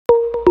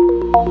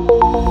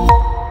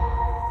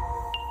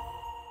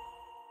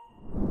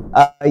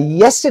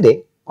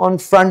Yesterday on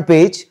front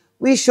page,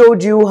 we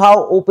showed you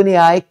how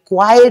OpenAI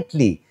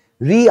quietly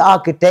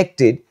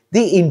re-architected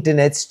the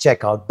internet's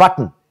checkout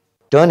button,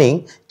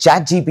 turning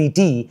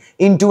ChatGPT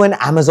into an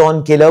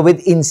Amazon killer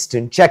with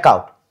instant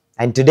checkout.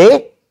 And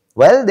today,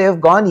 well, they've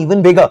gone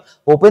even bigger.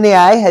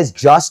 OpenAI has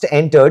just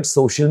entered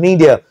social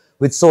media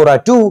with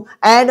Sora 2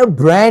 and a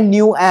brand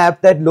new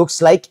app that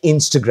looks like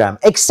Instagram,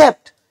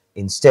 except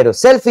instead of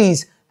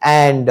selfies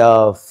and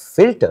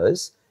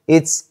filters,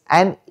 it's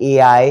an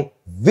AI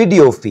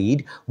video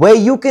feed where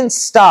you can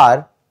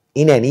star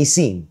in any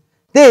scene.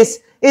 This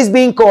is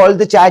being called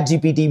the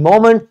ChatGPT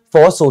moment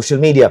for social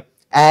media.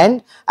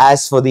 And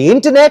as for the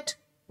internet,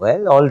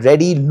 well,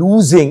 already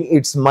losing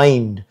its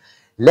mind.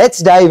 Let's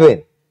dive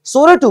in.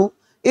 Sora 2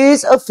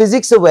 is a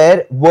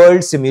physics-aware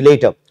world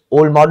simulator.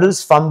 Old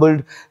models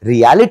fumbled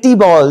reality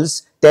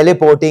balls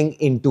teleporting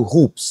into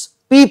hoops.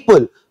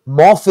 People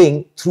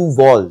morphing through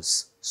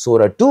walls.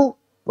 Sora 2,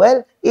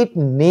 well, it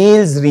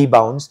nails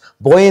rebounds,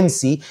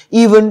 buoyancy,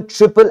 even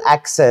triple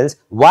axels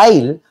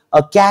while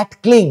a cat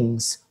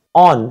clings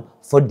on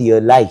for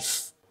dear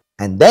life.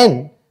 And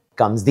then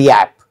comes the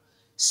app.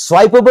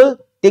 Swipeable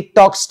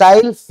TikTok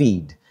style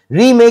feed.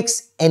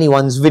 Remix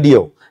anyone's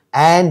video.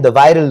 And the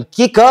viral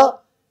kicker,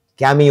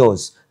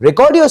 cameos.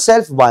 Record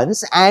yourself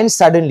once and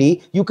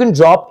suddenly you can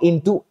drop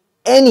into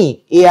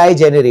any AI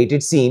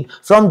generated scene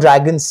from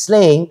dragons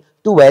slaying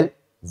to, well,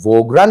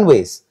 Vogue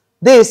runways.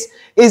 This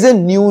is a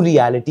new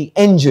reality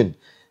engine.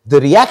 The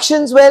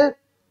reactions, well,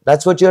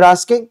 that's what you're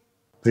asking?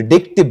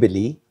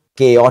 Predictably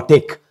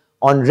chaotic.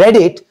 On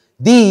Reddit,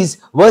 these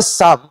were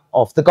some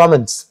of the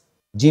comments.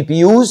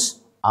 GPUs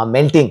are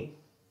melting.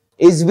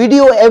 Is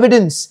video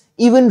evidence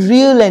even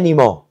real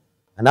anymore?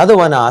 Another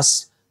one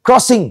asked,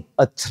 crossing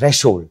a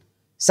threshold.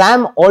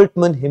 Sam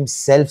Altman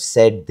himself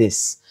said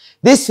this.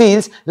 This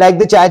feels like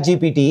the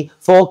ChatGPT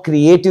for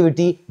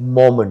creativity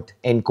moment,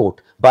 end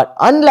quote. But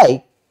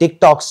unlike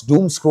TikTok's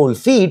doom scroll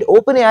feed,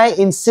 OpenAI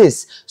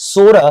insists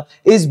Sora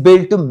is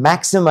built to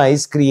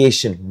maximize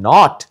creation,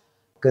 not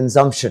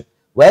consumption.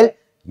 Well,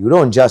 you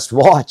don't just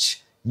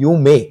watch, you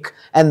make.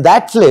 And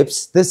that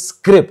flips the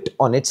script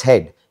on its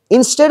head.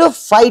 Instead of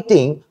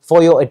fighting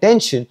for your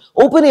attention,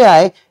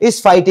 OpenAI is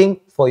fighting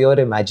for your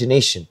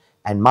imagination.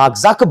 And Mark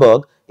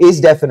Zuckerberg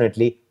is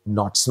definitely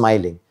not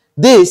smiling.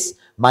 This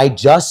might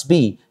just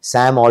be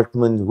Sam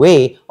Altman's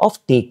way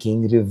of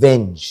taking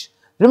revenge.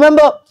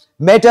 Remember,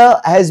 Meta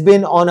has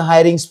been on a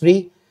hiring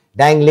spree,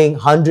 dangling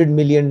 $100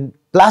 million+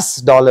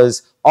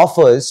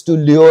 offers to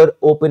lure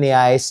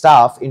OpenAI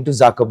staff into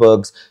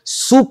Zuckerberg's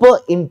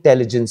super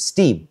intelligence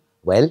team.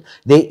 Well,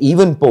 they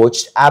even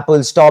poached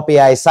Apple's top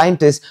AI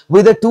scientist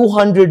with a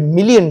 $200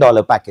 million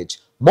package,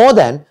 more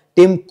than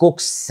Tim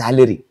Cook's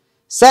salary.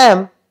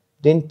 Sam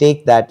didn't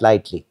take that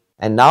lightly.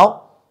 And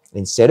now,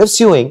 instead of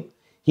suing,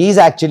 he's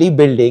actually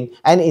building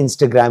an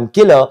Instagram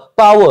killer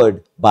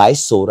powered by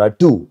Sora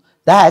 2.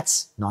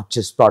 That's not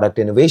just product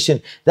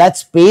innovation,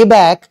 that's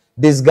payback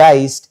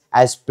disguised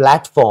as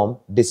platform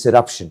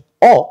disruption.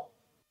 Or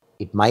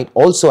it might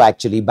also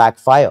actually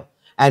backfire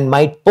and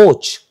might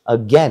poach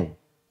again.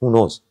 Who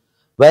knows?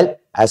 Well,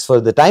 as far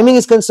as the timing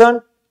is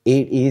concerned,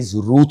 it is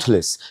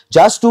ruthless.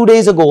 Just 2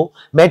 days ago,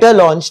 Meta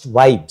launched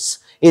Vibes,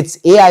 its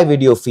AI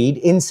video feed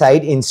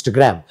inside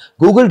Instagram.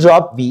 Google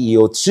dropped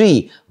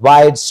Veo-3,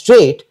 wired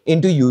straight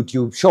into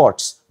YouTube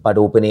Shorts. But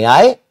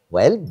OpenAI,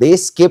 well, they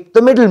skipped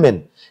the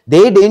middleman.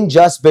 They didn't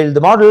just build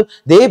the model,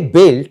 they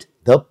built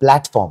the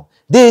platform.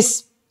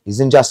 This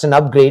isn't just an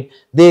upgrade,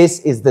 this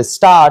is the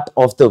start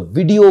of the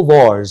video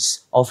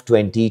wars of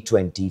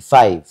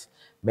 2025.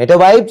 Meta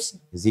Vibes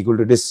is equal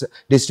to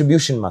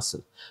distribution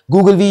muscle.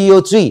 Google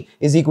Veo-3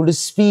 is equal to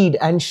speed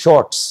and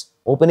shorts.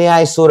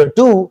 OpenAI Sora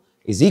 2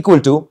 is equal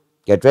to,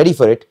 get ready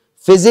for it,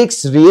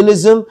 physics,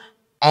 realism,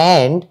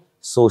 and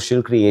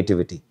social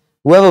creativity.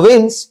 Whoever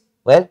wins,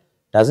 well,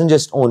 doesn't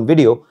just own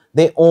video,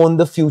 they own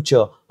the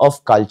future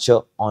of culture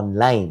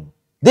online.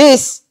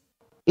 This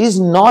is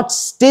not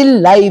still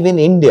live in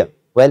India.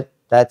 Well,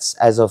 that's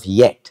as of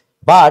yet.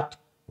 But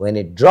when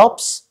it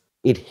drops,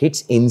 it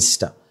hits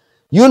Insta.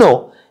 You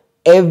know,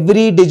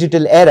 every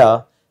digital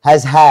era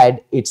has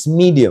had its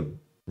medium.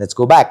 Let's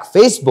go back.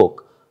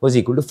 Facebook was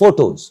equal to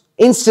photos.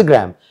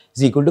 Instagram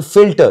is equal to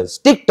filters.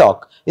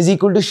 TikTok is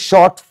equal to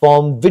short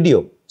form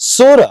video.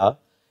 Sora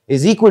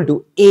is equal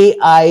to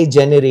AI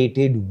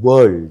generated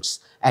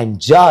worlds.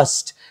 And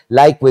just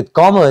like with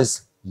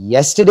commerce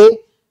yesterday,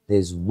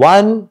 there's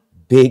one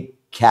big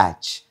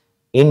catch.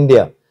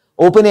 India.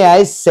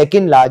 OpenAI's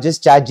second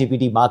largest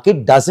ChatGPT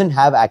market doesn't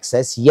have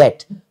access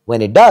yet.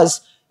 When it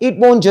does, it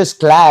won't just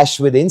clash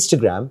with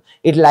Instagram,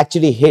 it'll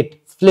actually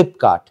hit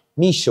Flipkart,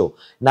 Meesho,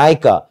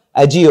 Nykaa,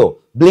 Ajio,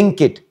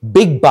 Blinkit,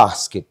 Big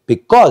Basket,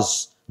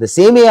 because the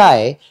same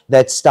AI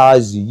that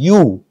stars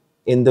you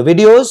in the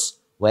videos,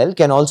 well,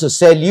 can also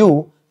sell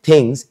you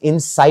things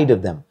inside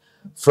of them.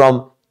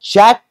 From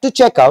chat to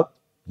checkout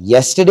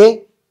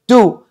yesterday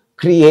to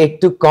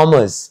create to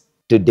commerce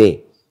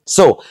today.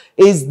 So,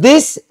 is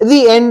this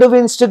the end of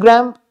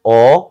Instagram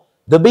or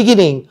the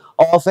beginning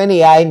of an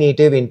AI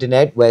native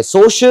internet where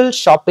social,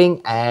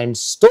 shopping, and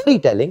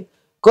storytelling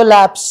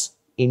collapse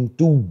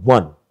into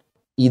one.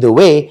 Either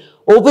way,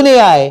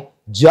 OpenAI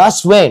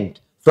just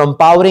went from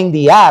powering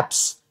the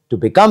apps to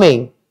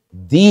becoming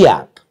the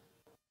app.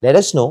 Let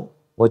us know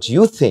what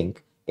you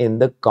think in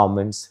the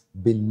comments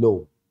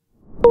below.